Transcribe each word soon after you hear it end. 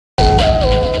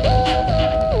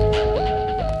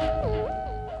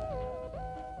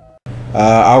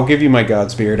I'll give you my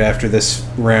Godspear after this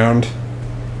round.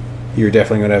 You're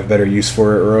definitely going to have better use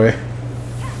for it, Roy.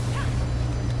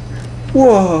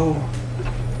 Whoa!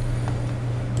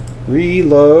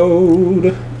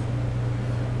 Reload.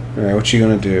 Alright, what you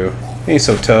gonna do? Ain't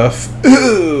so tough.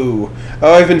 Ooh!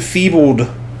 Oh, I've enfeebled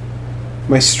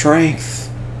my strength.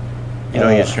 You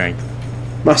don't use strength.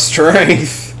 My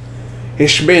strength.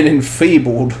 It's been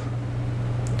enfeebled.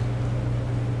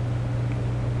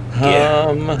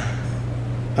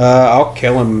 I'll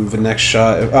kill him the next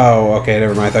shot. Oh, okay,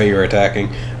 never mind. I thought you were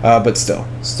attacking. But still,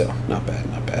 not bad,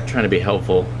 not bad. Trying to be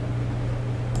helpful.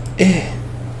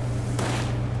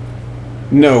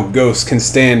 No ghost can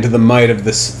stand to the might of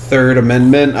this Third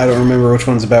Amendment. I don't remember which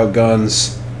one's about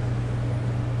guns.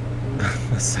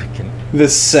 The second. The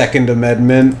Second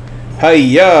Amendment.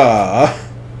 Hiya!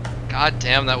 God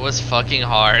damn, that was fucking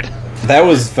hard. That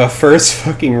was the first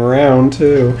fucking round,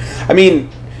 too. I mean,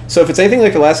 so if it's anything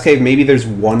like the last cave, maybe there's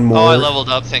one more. Oh, I leveled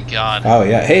up, thank God. Oh,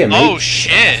 yeah. Hey, oh,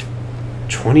 shit!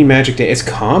 20 magic day. It's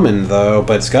common, though,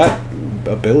 but it's got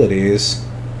abilities.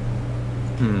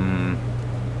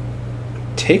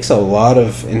 Takes a lot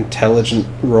of intelligent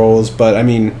rolls, but I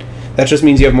mean, that just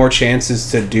means you have more chances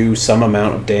to do some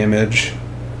amount of damage.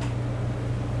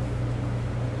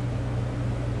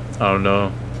 Oh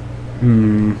no.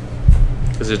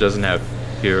 Because it doesn't have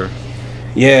cure.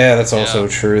 Yeah, that's also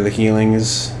true. The healing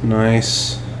is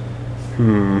nice.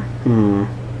 Yeah,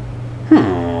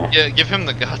 give him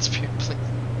the Godspear, please.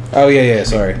 Oh yeah,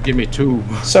 sorry. Give me 2.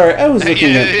 Sorry, I was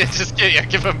looking at... Just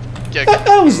give him...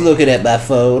 I was looking at my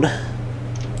phone.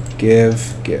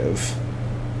 Give.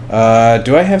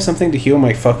 Do I have something to heal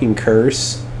my fucking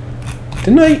curse?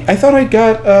 Didn't I? I thought I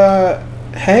got,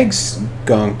 Hag's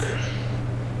gunk.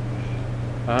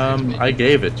 I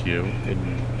gave it to you, and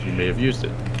you may have used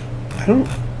it. I don't...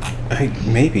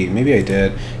 Maybe I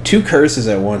did. 2 curses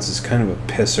at once is kind of a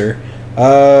pisser.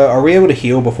 Are we able to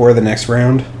heal before the next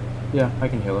round? Yeah, I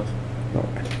can heal us. Oh,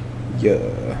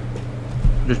 yeah.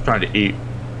 I'm just trying to eat.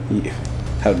 Yeah.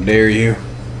 How dare you?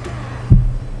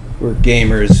 We're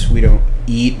gamers. We don't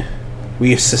eat.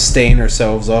 We sustain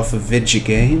ourselves off of video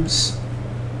games.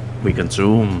 We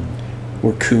consume.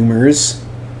 We're coomers.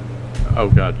 Oh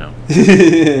god, no.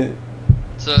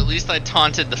 So at least I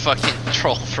taunted the fucking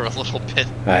troll for a little bit.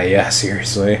 Yeah,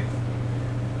 seriously.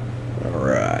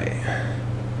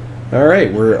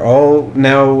 Alright, we're all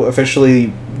now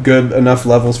officially good enough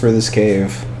levels for this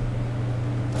cave.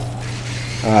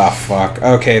 Ah, fuck.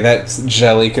 Okay, that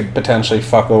jelly could potentially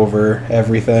fuck over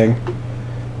everything.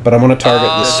 But I'm gonna target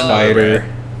the spider.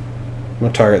 I'm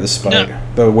gonna target the spider.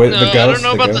 No, the ghost? I don't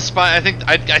know about the spider. I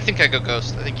think I go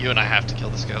ghost. I think you and I have to kill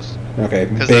this ghost. Okay,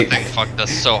 because that thing fucked us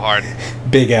so hard.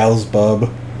 Big Al's bub.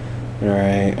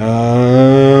 Alright,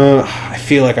 I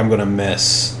feel like I'm gonna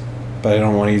miss. But I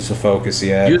don't want to use the focus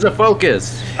yet. Use a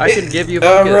focus! I can give you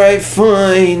focus. Alright,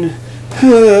 fine.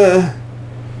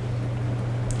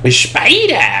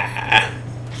 Spider!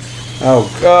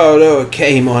 Oh no, it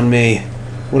came on me.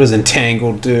 What does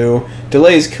Entangled do?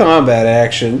 Delays combat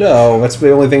action. No, that's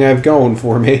the only thing I have going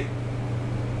for me.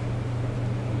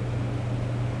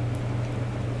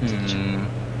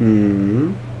 Do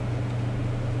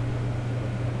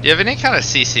you have any kind of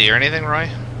CC or anything, Roy?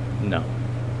 No.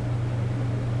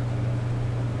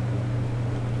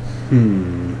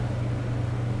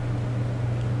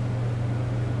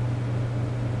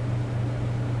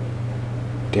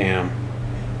 Damn.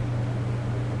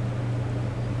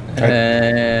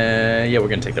 Yeah, we're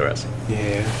gonna take the rest.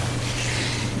 Yeah.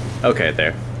 Okay,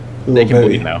 there. They can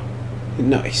bleed now.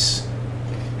 Nice.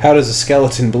 How does a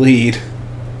skeleton bleed?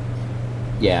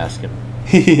 Yeah, ask him.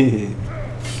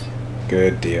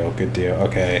 Good deal, good deal.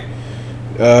 Okay.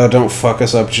 Don't fuck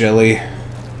us up, Jelly.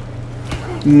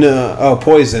 No. Oh,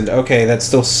 poisoned. Okay, that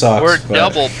still sucks. We're but...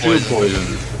 double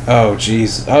poisoned. Oh,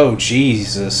 jeez. Oh,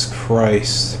 Jesus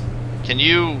Christ. Can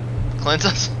you cleanse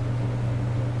us?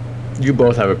 You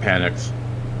both have a panics.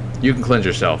 You can cleanse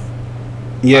yourself.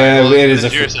 Yeah, well, it is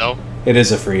yourself. It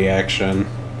is a free action.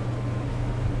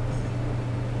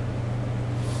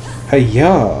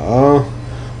 Hiya.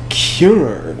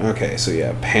 Cure. Okay, so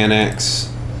yeah, Panax.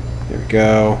 There we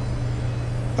go.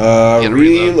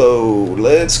 Reload.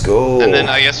 Let's go. And then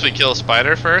I guess we kill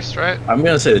Spider first, right? I'm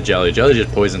gonna say the Jelly. Jelly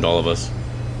just poisoned all of us.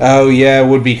 Oh yeah, it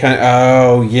would be kind of...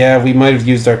 Oh yeah, we might have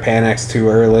used our Panax too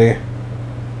early.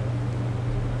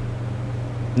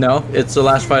 No, it's the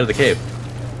last fight of the cave.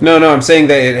 No, I'm saying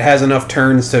that it has enough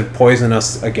turns to poison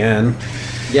us again.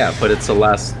 Yeah, but it's the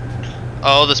last...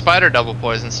 Oh, the spider double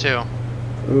poisons too.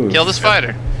 Ooh. Kill the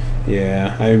spider.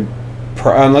 Yeah,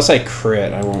 unless I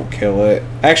crit, I won't kill it.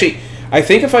 Actually, I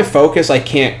think if I focus, I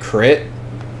can't crit.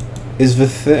 Is the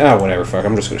thing... Oh, whatever, fuck.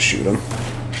 I'm just gonna shoot him.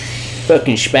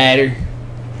 Fucking spider.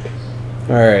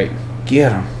 Alright,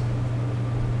 get him.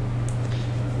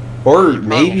 Or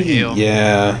maybe...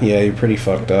 Yeah, you're pretty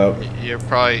fucked up. You're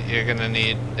gonna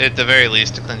need, at the very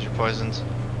least, to cleanse your poisons.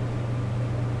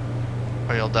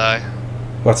 Or you'll die.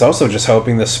 Well, it's also just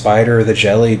hoping the spider or the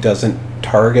jelly doesn't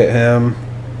target him.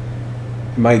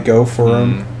 It might go for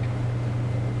him.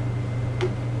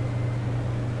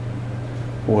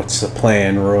 What's the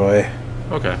plan, Roy?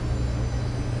 Okay.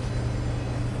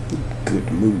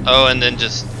 Good move. Oh, and then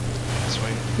just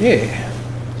swing. Yeah.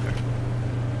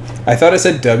 I thought it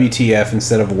said WTF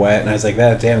instead of wet, and I was like,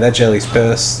 damn, that jelly's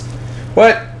pissed.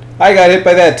 What? I got hit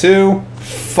by that too?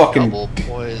 Fucking... Double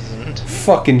poisoned.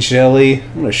 Fucking jelly.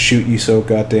 I'm gonna shoot you so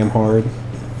goddamn hard.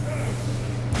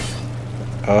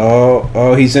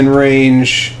 Oh, he's in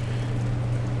range.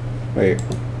 Wait.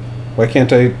 Why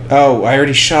can't I... Oh, I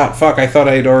already shot. Fuck, I thought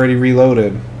I had already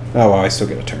reloaded. Oh, well, I still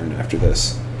get a turn after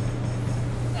this.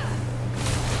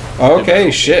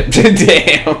 Okay, shit.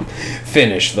 Damn.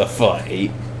 Finish the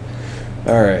fight.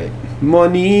 Alright.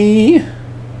 Money.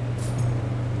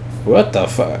 What the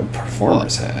fuck?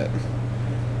 Performer's hat.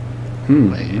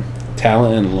 Wait.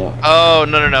 Talent and luck. Oh,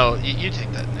 no. You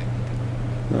take that, Nick.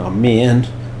 Oh, man.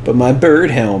 But my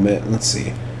bird helmet. Let's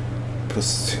see.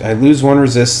 I lose 1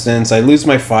 resistance. I lose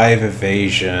my 5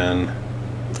 evasion.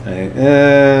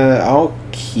 I'll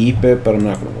keep it, but I'm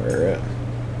not going to wear it.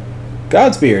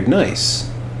 God's beard. Nice.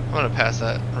 I'm going to pass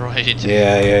that. Roy, you take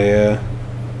Yeah.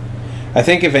 I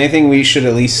think if anything, we should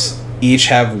at least each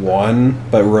have 1,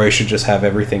 but Roy should just have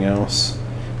everything else.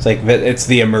 It's like it's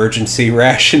the emergency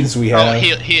rations we have. Oh,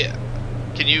 he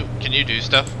can you do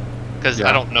stuff? Because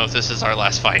I don't know if this is our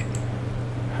last fight.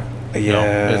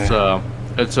 Yeah. No,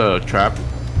 it's a trap.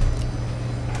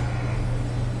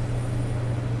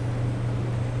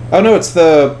 Oh no, it's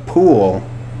the pool.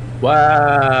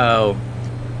 Wow.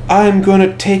 I'm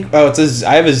gonna take. Oh, it says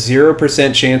I have a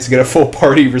 0% chance to get a full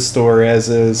party restore as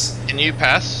is. Can you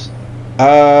pass?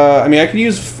 I mean, I could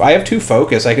use. I have 2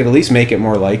 focus. I could at least make it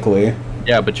more likely.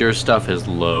 Yeah, but your stuff is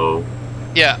low.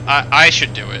 Yeah, I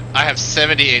should do it. I have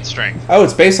 78 strength. Oh,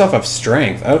 it's based off of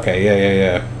strength. Okay,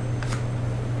 yeah.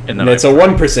 And And it's a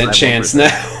 1% chance 1%.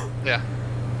 now. Yeah.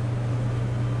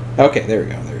 Okay, there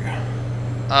we go.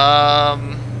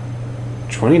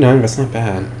 29. That's not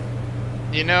bad.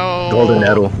 You know. Golden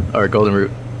nettle or golden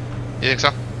root. You think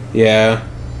so? Yeah.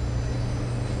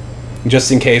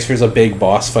 Just in case there's a big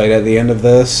boss fight at the end of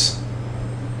this.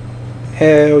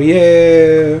 Hell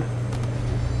yeah!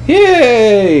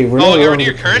 Yay! We're Oh, no you're longer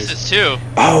your crazy. curses too.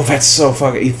 Oh, that's so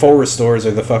fucking... Full restores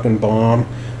are the fucking bomb.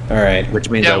 Alright. Which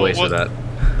means Yeah, I wasted that.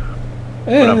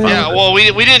 Eh. I'm fine. Yeah, well, we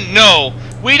didn't know.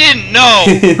 We didn't know.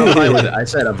 I'm fine with it. I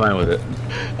said I'm fine with it.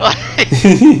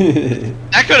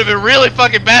 That could have been really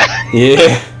fucking bad.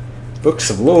 Yeah. Books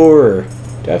of lore.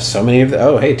 Do I have so many of them?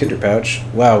 Oh, hey, Tinder pouch.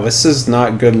 Wow, this is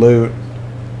not good loot.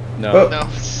 No. Oh. No,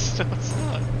 it's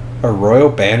not. A royal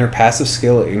banner, passive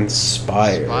skill,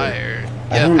 inspire. Inspired.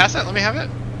 I Yeah, don't- pass that. Let me have it.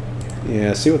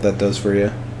 Yeah, see what that does for you.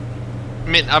 I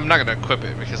mean, I'm not gonna equip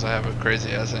it because I have a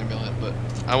crazy ass amulet, but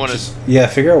I want to. Yeah,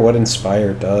 figure out what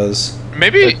inspire does.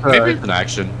 Maybe It's an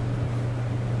action.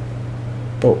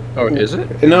 Oh, Oh, is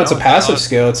it? no, it's a No, passive no.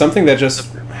 skill. It's something that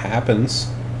just happens.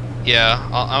 Yeah,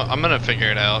 I'm gonna figure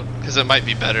it out because it might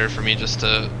be better for me just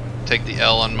to take the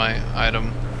L on my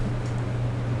item.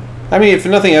 I mean, if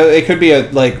nothing, it could be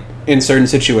like in certain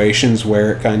situations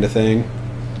where it kind of thing.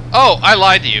 Oh, I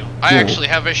lied to you. I Hmm. actually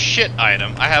have a shit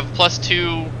item. I have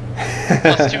 +2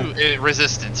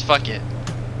 resistance. Fuck it.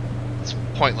 It's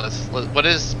pointless. What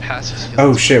is passive skill?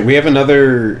 Oh shit, we have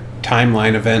another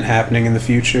timeline event happening in the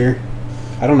future.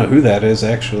 I don't know who that is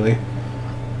actually.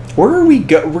 Where are we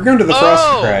go? We're going to the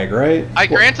Frost Crag, right? I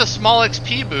grant a small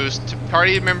XP boost to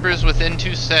party members within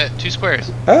 2 squares.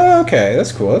 Oh, okay,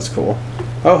 that's cool. That's cool.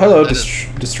 Oh, hello, That is-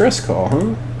 distress call,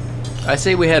 huh? I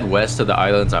say we head west to the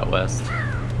islands out west.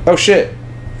 Oh shit,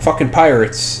 fucking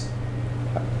pirates.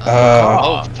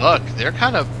 Oh fuck, they're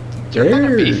kind of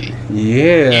beefy.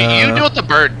 Yeah. You deal with the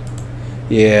bird.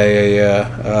 Yeah.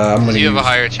 I'm gonna. You have a use-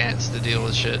 higher chance to deal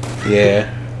with shit. Yeah.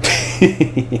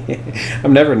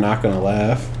 I'm never not gonna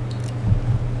laugh.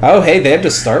 Oh, hey, they had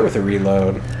to start with a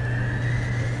reload.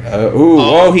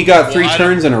 He got well, 3 I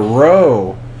turns in a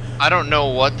row. I don't know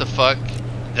what the fuck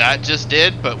that just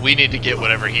did, but we need to get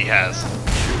whatever he has.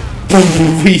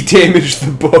 We damaged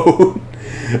the boat.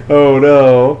 Oh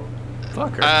no.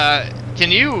 Fucker.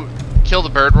 Can you kill the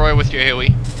bird, Roy, with your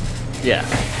AoE? Yeah.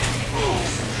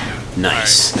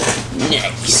 Nice.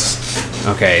 Nice.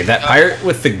 Okay, that pirate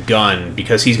with the gun,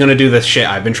 because he's gonna do the shit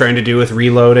I've been trying to do with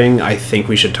reloading, I think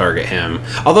we should target him.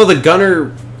 Although the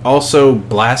gunner also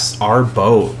blasts our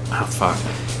boat. Oh, fuck.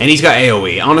 And he's got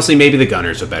AoE. Honestly, maybe the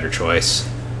gunner's a better choice.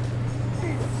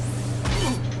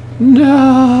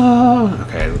 No!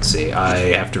 Okay, let's see. I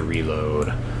have to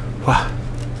reload. Wow.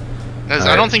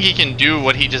 I don't think he can do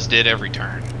what he just did every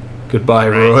turn. Goodbye,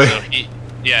 Roy. So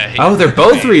Oh, they're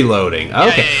both reloading.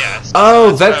 Okay. Yeah. So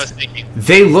Oh, that's what I was thinking.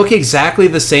 They look exactly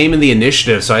the same in the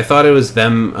initiative, so I thought it was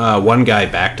them, one guy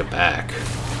back to back.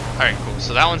 Alright, cool.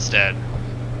 So that one's dead.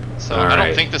 So I Alright.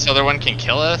 don't think this other one can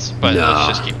kill us, but No. let's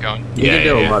just keep going. He can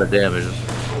do a lot of damage.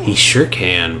 He sure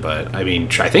can, but I mean,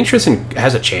 I think Tristen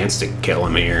has a chance to kill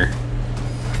him here.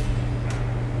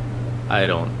 I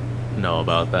don't know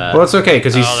about that. Well, it's okay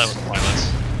because he's. Oh, that was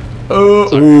pointless.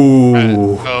 Oh,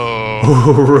 ooh.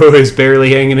 Oh. Roy's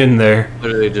barely hanging in there.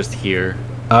 Literally just here.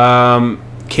 Can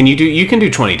you do? You can do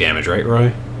 20 damage, right,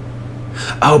 Roy?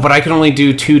 Oh, but I can only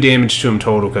do 2 damage to him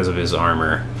total because of his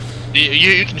armor.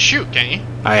 You can shoot, can't you?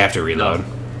 I have to reload.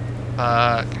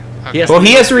 Okay. Yes. Well,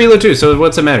 he has to reload too, so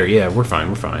what's the matter? Yeah, we're fine.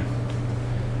 We're fine.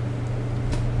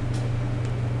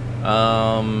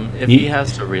 If he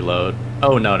has to reload.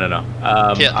 Oh no.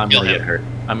 I'm Kill gonna him. get hurt.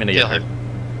 I'm gonna get Kill hurt. him.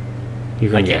 You're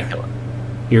I gonna can't get. kill him.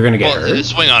 You're gonna get Well, hurt.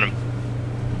 swing on him.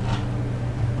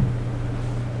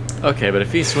 Okay, but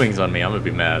if he swings on me, I'm gonna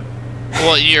be mad.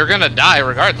 Well, you're gonna die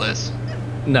regardless.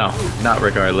 No, not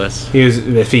regardless.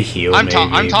 If he healed, I'm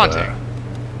maybe, taunting.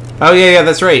 Oh yeah,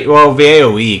 that's right. Well, the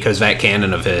AOE because that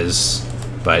cannon of his,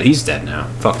 but he's dead now.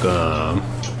 Fuck him.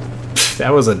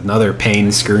 That was another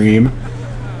pain scream.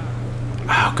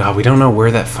 Oh god, we don't know where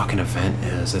that fucking event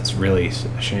is. That's really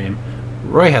a shame.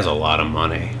 Roy has a lot of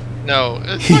money. No,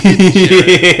 it's fucking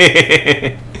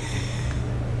shit.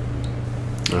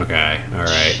 Okay,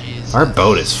 alright. Jesus. Our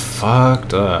boat is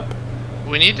fucked up.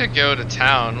 We need to go to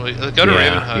town. Go to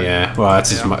Ravenhood. Yeah. Well,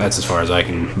 that's Yeah. that's as far as I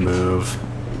can move.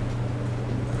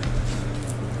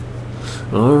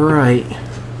 Alright.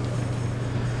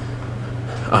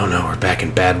 Oh no, we're back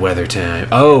in bad weather time.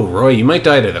 Oh, Roy, you might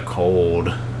die to the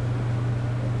cold.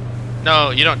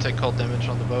 No, you don't take cold damage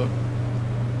on the boat.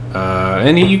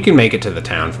 And you can make it to the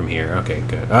town from here. Okay,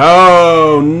 good.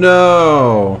 Oh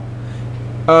no!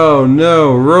 Oh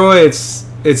no, Roy, it's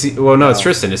well, no, it's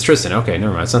Tristen. It's Tristen. Okay,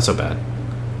 never mind. It's not so bad.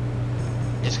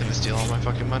 He's gonna steal all my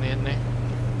fucking money, isn't he?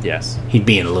 Yes. He'd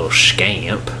being a little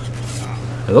scamp.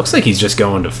 It looks like he's just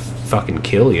going to fucking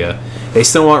kill you. They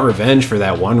still want revenge for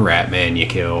that one rat man you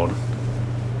killed.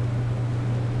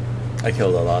 I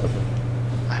killed a lot of them.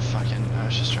 I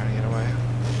was just trying to get away.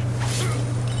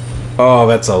 Oh,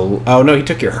 that's a. Oh no, he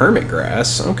took your hermit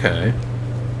grass. Okay.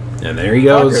 And there he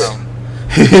goes.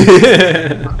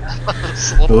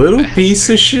 This Little bastard. piece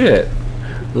of shit.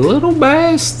 Little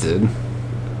bastard.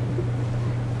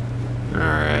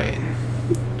 Alright.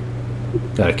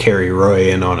 Gotta carry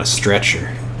Roy in on a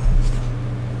stretcher.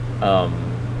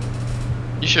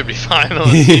 You should be fine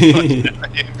unless he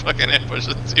fucking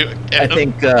ambushes you again. I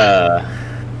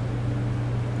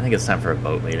think it's time for a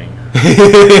boat meeting.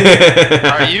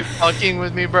 Are you fucking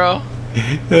with me, bro?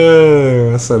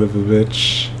 Oh, son of a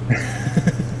bitch.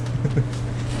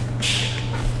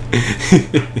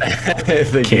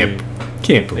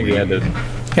 Can't believe we had it. to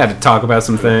Had to talk about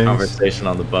some things. conversation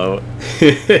on the boat.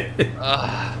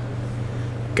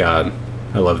 God,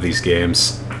 I love these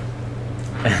games.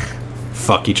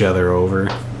 Fuck each other over.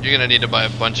 You're gonna need to buy a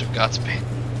bunch of Godspeed.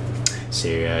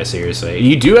 Seriously.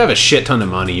 You do have a shit ton of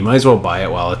money. You might as well buy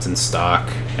it while it's in stock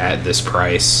at this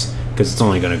price, because it's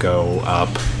only going to go up.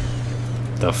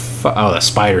 Oh, the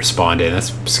spider spawned in.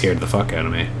 That's scared the fuck out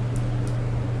of me.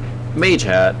 Mage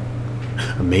hat.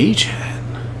 A mage hat?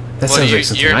 That sounds like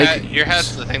something I could your use.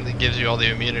 hat's the thing that gives you all the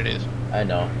immunities. I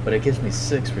know, but it gives me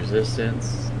 6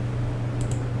 resistance.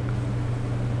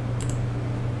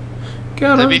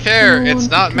 To be fair, it's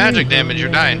not magic damage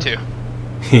you're dying to.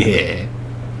 Yeah.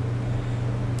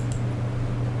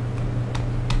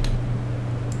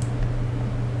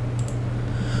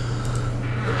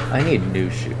 I need new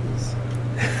shoes.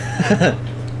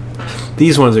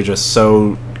 These ones are just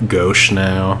so gauche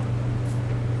now.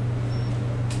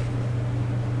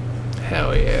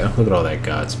 Hell yeah. Look at all that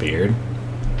Godspeed.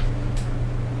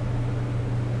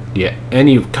 Yeah,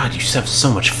 and God, you just have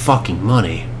so much fucking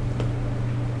money.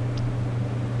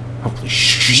 Holy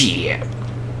shit.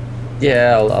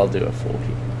 Yeah, I'll do a full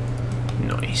heat.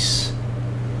 Nice.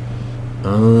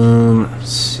 Let's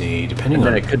see. Depending And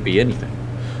then on it could be anything.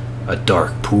 a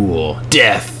dark pool,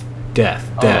 death.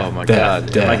 Oh my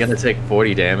god, am I gonna take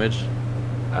 40 damage?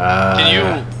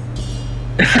 Can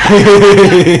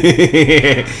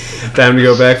Time to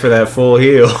go back for that full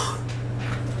heal.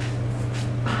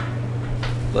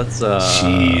 Let's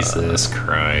Jesus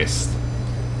Christ.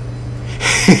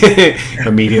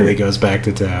 Immediately goes back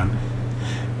to town.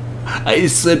 I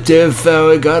slipped and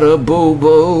fell and got a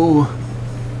bobo.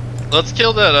 Let's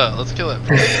kill that. Let's kill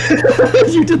that.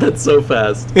 You did that so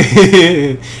fast.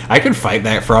 I could fight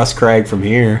that Frost Crag from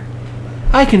here.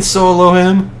 I can solo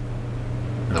him.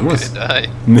 I'm gonna die.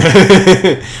 I'm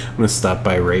gonna stop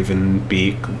by Raven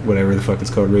Beak, whatever the fuck it's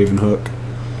called, Raven Hook.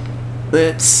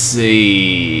 Let's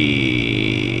see.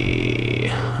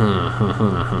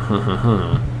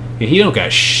 Yeah, he don't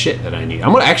got shit that I need.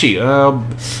 I'm gonna actually.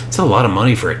 It's a lot of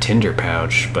money for a tinder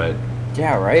pouch, but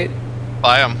Yeah, right?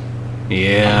 Buy them.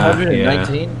 yeah,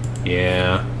 119?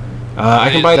 yeah. I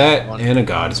can buy that and a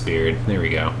God's Beard. There we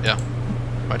go. Yeah.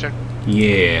 My turn.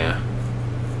 Yeah.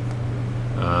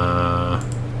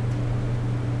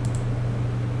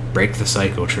 Break the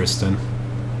cycle, Tristen.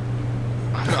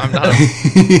 I'm not.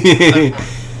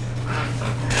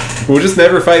 We'll just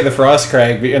never fight the Frost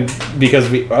Crag because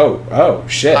we. Oh,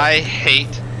 shit. I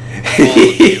hate all of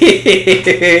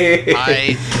you.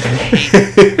 I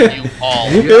hate you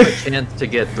all. You have a chance to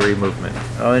get 3 movement.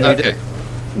 Oh, and you Okay. did.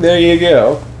 There you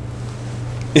go.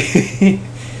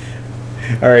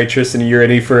 Alright, Tristen, you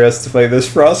ready for us to play this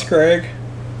Frost Crag?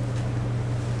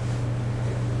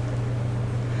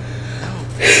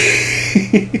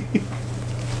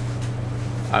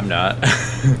 I'm not.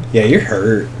 Yeah, you're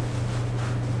hurt.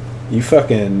 You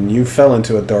fell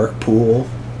into a dark pool.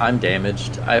 I'm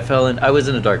damaged. I was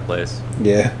in a dark place.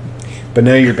 Yeah. But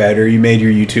now you're better. You made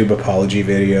your YouTube apology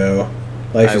video.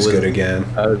 Life is good again.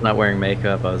 I was not wearing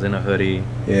makeup. I was in a hoodie.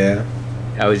 Yeah.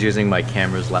 I was using my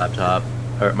camera's laptop.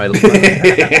 Or my Yeah,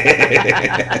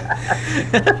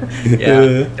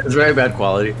 it was very bad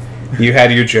quality. You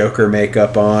had your Joker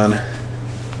makeup on.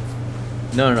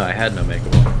 No, I had no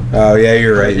makeup on. Oh, yeah,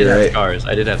 you're right. I did You're have right. scars.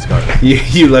 I did have scars.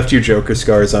 You left your Joker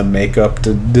scars on makeup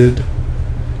did.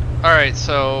 Alright,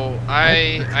 so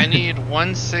I need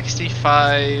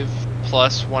 165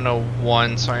 plus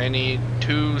 101, so I need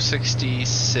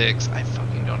 266. I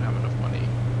fucking don't have enough money.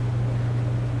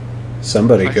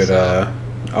 Somebody could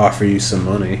offer you some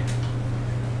money.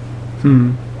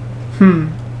 Damn,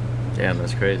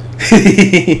 that's crazy.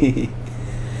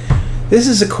 This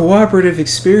is a cooperative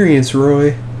experience,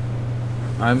 Roy.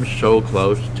 I'm so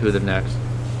close to the next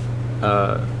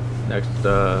pipe.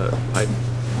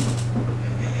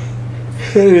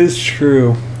 It is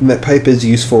true. And that pipe is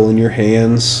useful in your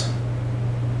hands.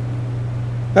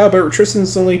 Oh, but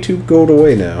Tristan's only 2 gold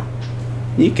away now.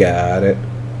 You got it.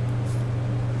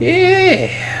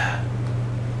 Yeah.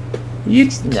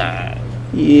 Nah.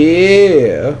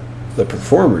 Yeah. The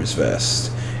performer's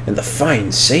vest. And the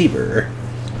fine saber.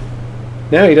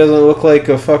 Now he doesn't look like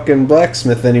a fucking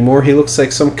blacksmith anymore. He looks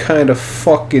like some kind of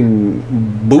fucking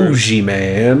bougie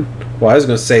man. Well, I was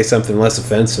going to say something less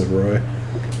offensive, Roy.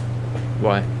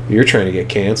 Why? You're trying to get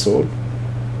canceled.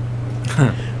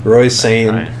 Roy's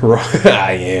saying, Roy,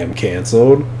 I am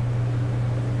canceled.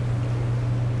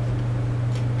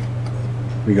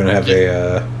 We're gonna have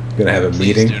a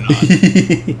meeting. Do not.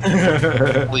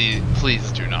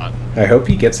 please do not. I hope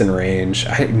he gets in range.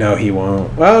 No, he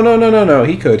won't. Oh no.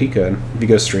 He could. If he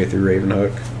goes straight through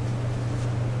Ravenhook.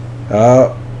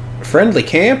 Friendly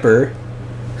camper.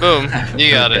 Boom. You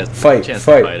got it. Fight. Chance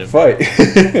to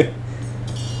fight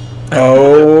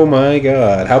Oh my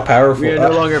god, how powerful. We are no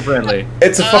longer friendly.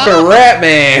 It's a fucking rat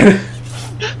man!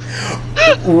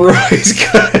 Roy's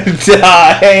gonna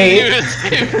die!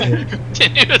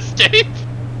 Can you escape?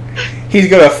 He's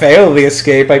gonna fail the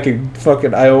escape, I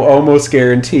almost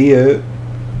guarantee it.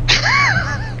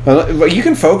 But you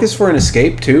can focus for an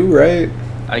escape too, right?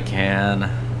 I can.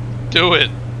 Do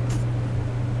it.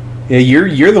 Yeah,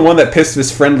 you're the one that pissed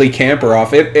this friendly camper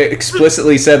off. It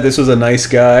explicitly said this was a nice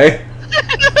guy.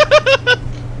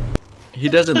 He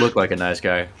doesn't look like a nice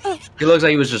guy. He looks like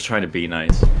he was just trying to be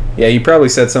nice. Yeah, you probably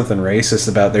said something racist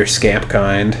about their scamp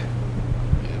kind. Yeah,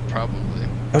 probably.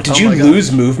 Oh, did you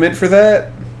lose movement for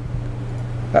that?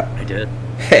 I did.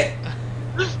 Hey.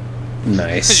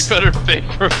 Nice. You better fake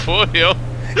recoil.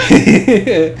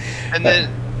 And then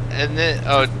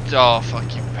oh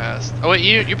fuck, you passed. Oh wait,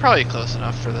 you're probably close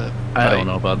enough for the I don't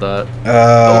know about that.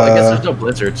 Oh, I guess there's no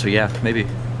blizzard, so yeah, maybe.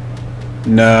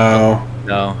 No.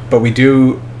 No. But we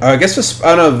do. I guess.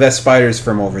 Oh no, that spider's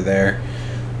from over there. We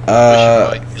should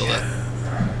probably kill it.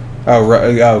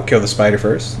 Oh, kill the spider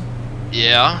first.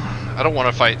 Yeah, I don't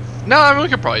want to fight. No, I mean we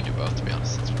could probably do both. To be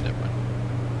honest, never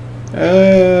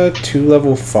mind. 2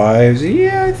 level 5s.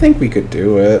 Yeah, I think we could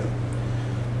do it.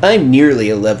 I'm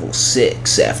nearly a level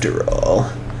 6 after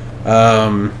all.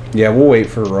 Yeah, we'll wait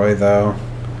for Roy though.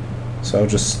 So I'll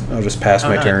just pass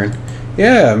my turn.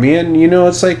 Yeah, man. You know,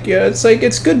 it's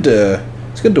good to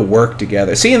It's good to work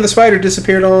together. See, and the spider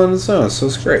disappeared all on its own, so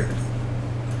it's great.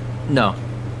 No.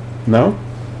 No?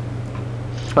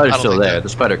 Spider's I don't still think there. that- The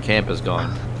spider camp is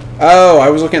gone. Oh, I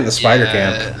was looking at the spider Yeah.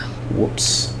 camp.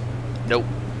 Whoops. Nope.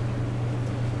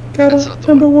 Got That's a not the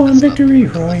number one That's not victory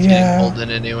the one that's getting royale. pulled in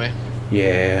anyway.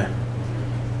 Yeah.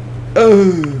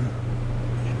 Oh.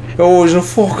 Oh, it's a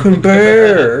fucking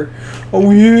bear.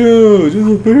 Oh yeah, there's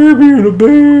a bear being a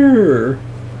bear.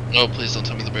 Oh, please don't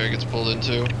tell me the bear gets pulled in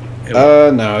too.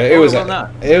 No, it was well,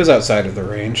 not. it was outside of the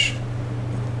range.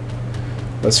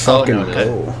 Let's Oh, fucking no,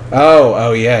 go.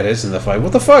 Oh yeah, it is in the fight.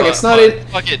 What the fuck? It's not in.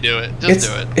 Fuck it, do it. Just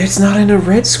do it. It's not in a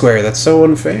red square. That's so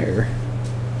unfair.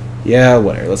 Yeah,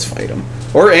 whatever. Let's fight him.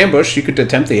 Or ambush. You could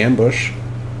attempt the ambush.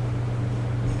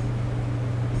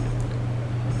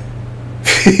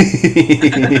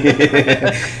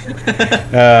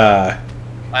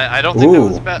 I don't think that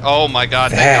was Ooh. bad. Oh my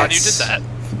god, thank god you did That's- that.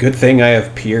 Good thing I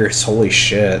have Pierce. Holy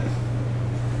shit.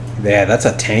 Yeah, that's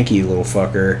a tanky little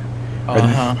fucker.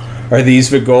 Are these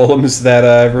the golems that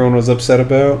everyone was upset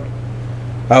about?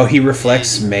 Oh, he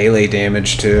reflects melee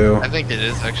damage too. I think it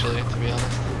is actually, to be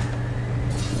honest.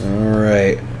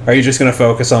 Alright. Are you just gonna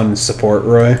focus on support,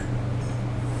 Roy?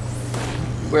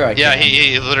 Where I Yeah, can.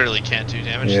 he literally can't do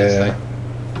damage to this Yeah. thing.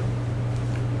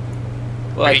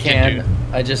 Well, I He can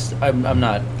can. I'm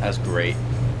not as great.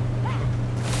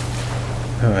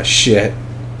 Oh, shit.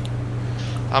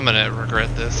 I'm gonna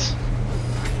regret this.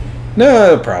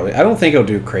 No, probably. I don't think he'll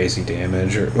do crazy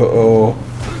damage. Or uh-oh.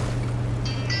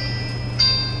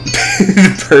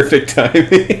 Perfect timing.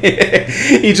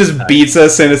 He just beats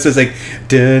us and it's just like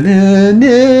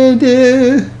da-na-na-na.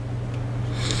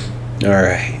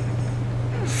 Alright.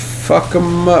 Fuck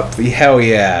him up. Hell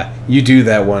yeah. You do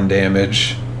that one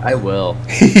damage. I will.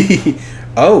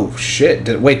 Oh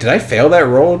shit. Wait, did I fail that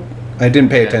roll? I didn't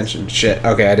pay Yes. attention. Shit.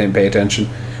 Okay, I didn't pay attention.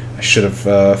 I should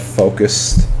have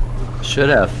focused. Should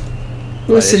have.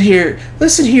 Listen here,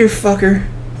 fucker.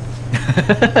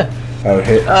 Oh,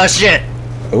 hit. Oh shit!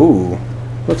 Ooh,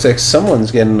 looks like someone's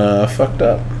getting fucked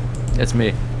up. It's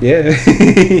me. Yeah.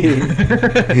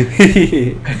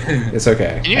 It's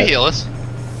okay. Can you heal us?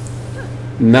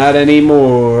 Not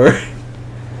anymore.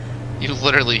 You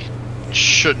literally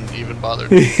shouldn't even bother.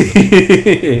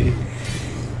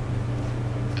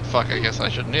 Fuck, I guess I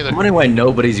shouldn't either. I'm wondering why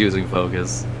nobody's using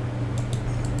focus.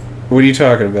 What are you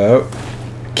talking about?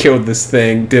 Killed this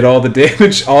thing, did all the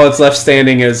damage. All that's left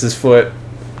standing is his foot.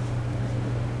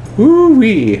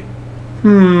 Woo-wee.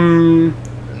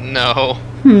 No.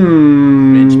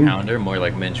 Minch pounder, more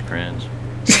like minch cringe.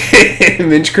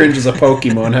 Minch Cringe is a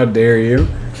Pokemon, how dare you.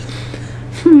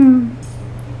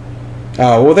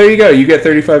 Oh, well there you go, you get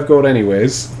 35 gold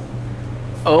anyways.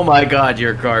 Oh my god,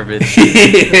 you're garbage. He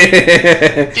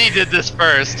did this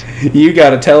first. You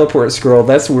got a teleport scroll,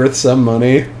 that's worth some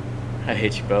money. I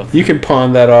hate you both. You can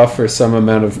pawn that off for some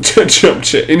amount of jump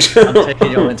change. I'm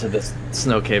taking you into this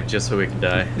snow cave just so we can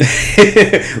die.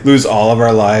 Lose all of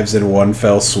our lives in one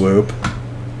fell swoop.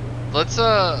 Let's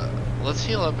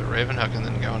heal up at Ravenhook and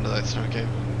then go into that snow cave.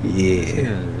 Yeah.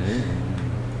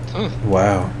 Ooh.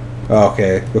 Wow. Oh,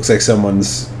 okay. Looks like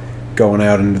someone's going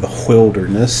out into the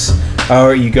wilderness.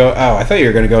 Oh, you go. Oh, I thought you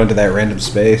were going to go into that random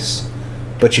space,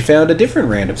 but you found a different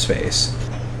random space.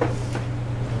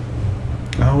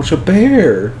 Oh, it's a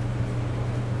bear.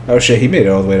 Oh shit! He made it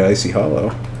all the way to Icy Hollow.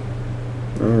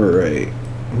 All right.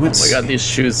 What's? Oh my god, these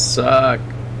shoes suck.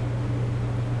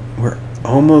 We're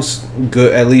almost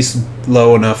good, at least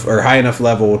low enough or high enough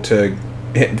level to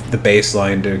hit the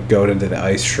baseline to go into the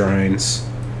ice shrines.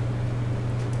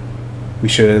 We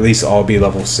should at least all be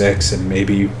level 6 and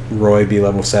maybe Roy be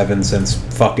level 7 since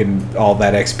fucking all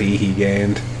that XP he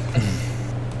gained.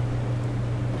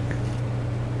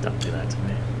 Don't do that to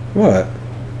me. What?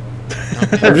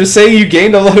 I'm just saying you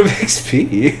gained a lot of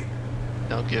XP.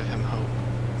 Don't give him hope.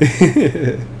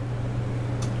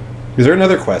 Is there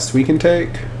another quest we can take?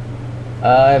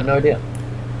 I have no idea.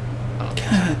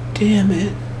 God damn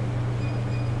it.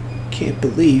 Can't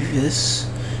believe this.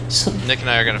 Nick and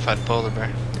I are gonna fight a polar bear.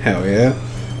 Hell yeah.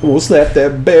 We'll slap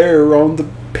that bear on the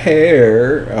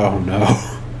pear. Oh no.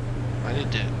 I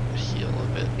need to heal a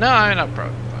bit. No, I'm not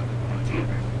probably.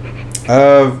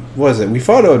 What was it? We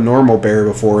fought a normal bear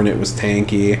before and it was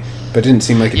tanky, but it didn't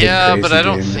seem like it Yeah, did but crazy I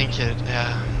don't damage. think it.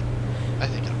 Yeah, I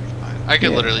think it'll be fine. I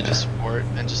could literally just support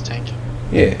and just tank.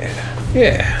 Yeah.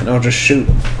 Yeah, and I'll just shoot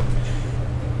him.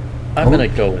 I'm gonna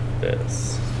go with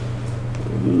this.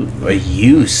 Ooh, a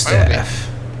U staff.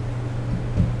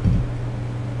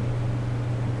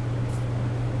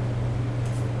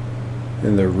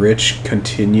 And the rich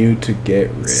continue to get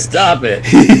rich. Stop it!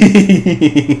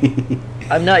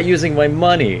 I'm not using my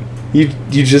money. You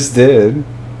just did.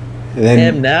 And then,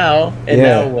 Am now, and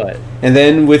Yeah. now what? and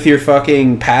then with your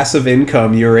fucking passive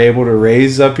income, you're able to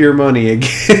raise up your money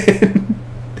again.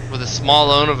 With a small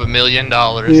loan of $1 million.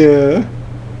 Yeah.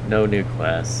 No new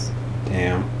class.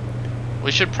 Damn.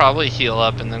 We should probably heal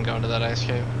up and then go into that ice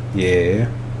cave. Yeah.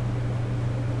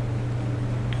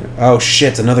 Oh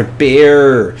shit! Another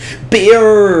bear.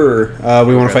 Bear.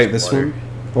 We want to fight this one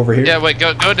over here. Yeah, wait,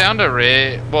 go down to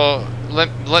Ray. Well,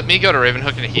 let me go to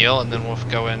Ravenhook and heal, and then we'll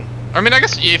go in. I mean, I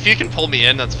guess if you can pull me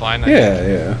in, that's fine.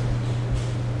 Yeah.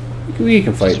 We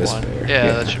can fight this Just one. bear.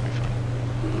 Yeah, that should be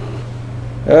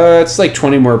fine. It's like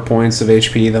 20 more points of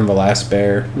HP than the last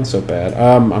bear. Not so bad.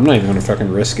 I'm not even gonna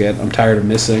fucking risk it. I'm tired of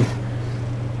missing.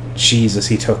 Jesus,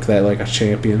 he took that like a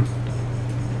champion.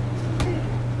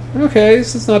 Okay,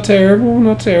 this is not terrible.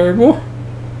 Not terrible.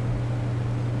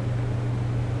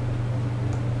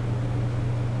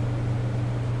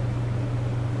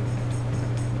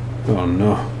 Oh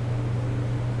no.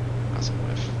 That's a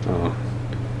whiff. Oh.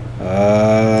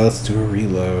 Let's do a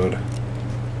reload.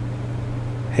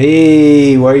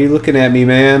 Hey, why are you looking at me,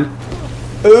 man?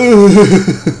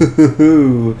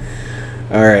 Ooh.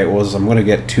 Alright, well, I'm gonna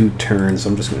get 2 turns, so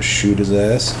I'm just gonna shoot his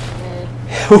ass.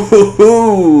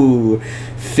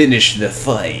 Finish the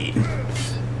fight.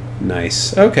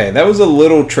 Nice. Okay, that was a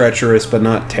little treacherous, but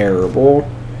not terrible.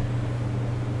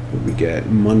 We get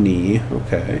money.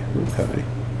 Okay.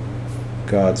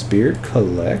 God's beard.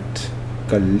 Collect.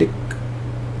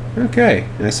 Okay.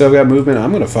 And I still got movement.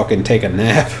 I'm gonna fucking take a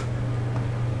nap.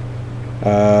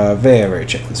 Very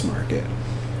check this market.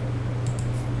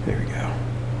 There we go.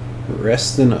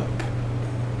 Resting up.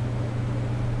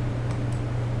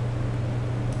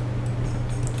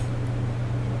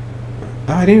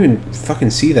 Oh, I didn't even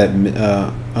fucking see that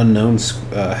unknown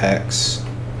hex.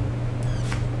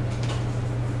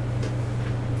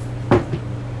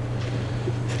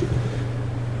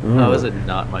 How is it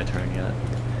not my turn yet?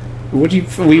 Would you?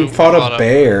 We fought a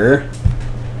bear.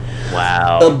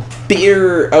 Wow. A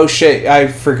bear. Oh shit! I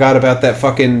forgot about that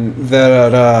fucking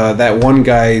that one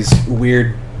guy's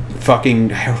weird,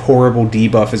 fucking horrible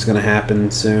debuff is gonna happen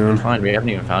soon. Fine, we haven't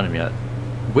even found him yet.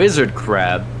 Wizard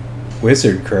crab.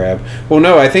 Wizard crab. Well,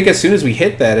 no, I think as soon as we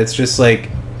hit that, it's just like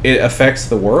it affects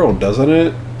the world, doesn't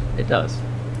it? It does.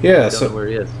 Yeah. I don't know where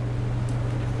he is.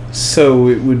 So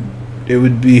it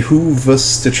would behoove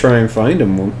us to try and find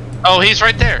him. Oh, he's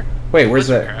right there. Wait, where's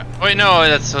Wizard that? crab. Wait, no,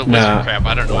 that's a wizard Nah. crab.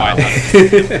 I don't know Wow.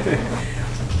 why.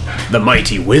 The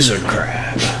mighty wizard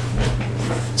crab.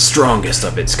 Strongest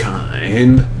of its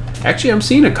kind. Actually, I'm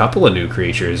seeing a couple of new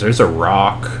creatures. There's a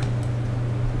rock.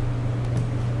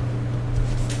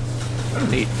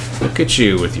 Neat. Look at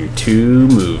you with your 2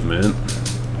 movement.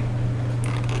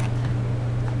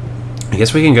 I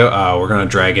guess we can go... Oh, we're going to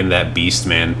drag in that beast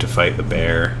man to fight the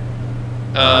bear.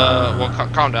 Well,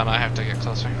 calm down. I have to get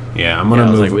closer. Yeah, I'm going to I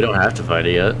was move... like, we don't have to fight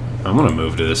it yet. I'm going to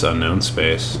move to this unknown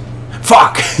space.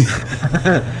 Fuck!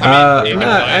 I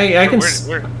can...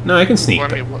 No, I can sneak.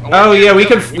 Oh, yeah, we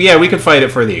could... Yeah, we could fight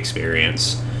it for the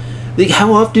experience. Like,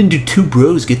 how often do 2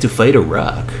 bros get to fight a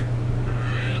rock?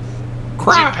 Dude,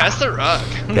 pass the rock.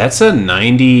 That's a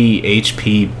 90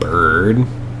 HP bird.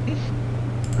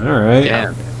 Alright.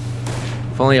 Damn.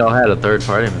 If only y'all had a third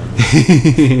party, man.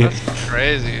 That's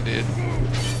crazy, dude.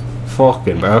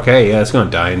 Fucking... Okay, yeah, it's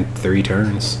gonna die in 3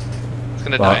 turns. It's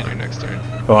gonna die in your next turn.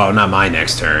 Well, not my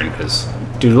next turn, because...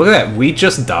 Dude, look at that. We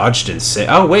just dodged and...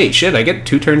 Oh, wait, shit, I get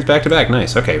 2 turns back to back.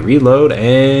 Nice. Okay, reload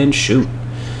and shoot.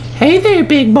 Hey there,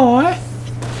 big boy.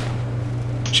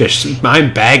 Just...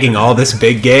 I'm bagging all this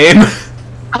big game.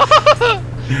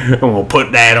 I'm gonna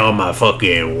put that on my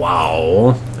fucking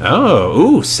wall. Oh,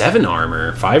 ooh, 7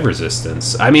 armor, 5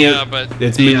 resistance. I mean, Yeah, but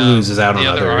it the, loses out on the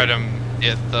other other... item,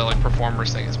 the like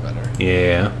performers thing is better.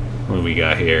 Yeah. What do we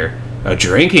got here? A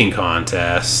drinking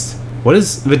contest. What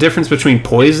is the difference between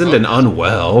poisoned and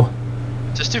unwell?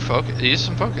 Just do focus. Use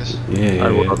some focus. Yeah.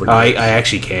 I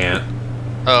actually can't.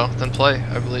 Oh, then play.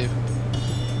 I believe.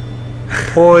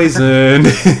 Poison.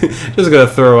 Just gonna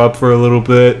throw up for a little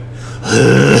bit.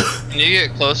 Can you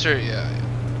get closer? Yeah.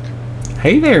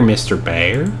 Hey there, Mr.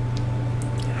 Bear.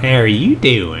 How are you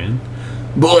doing?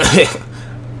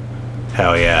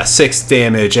 Hell yeah, 6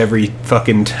 damage every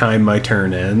fucking time my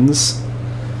turn ends.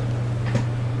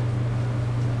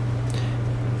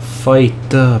 Fight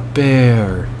the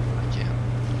bear. I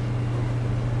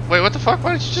can't. Wait, what the fuck?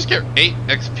 Why did you just get 8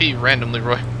 XP randomly,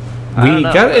 Roy? I We don't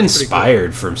know, got that's pretty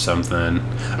inspired from something.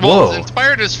 Well, Whoa.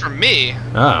 inspired is from me.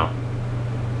 Oh.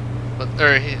 But,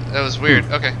 that was weird.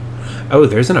 Okay. Oh,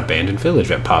 there's an abandoned village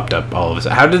that popped up all of a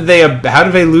sudden. How did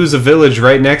they lose a village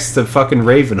right next to fucking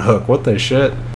Ravenhook? What the shit?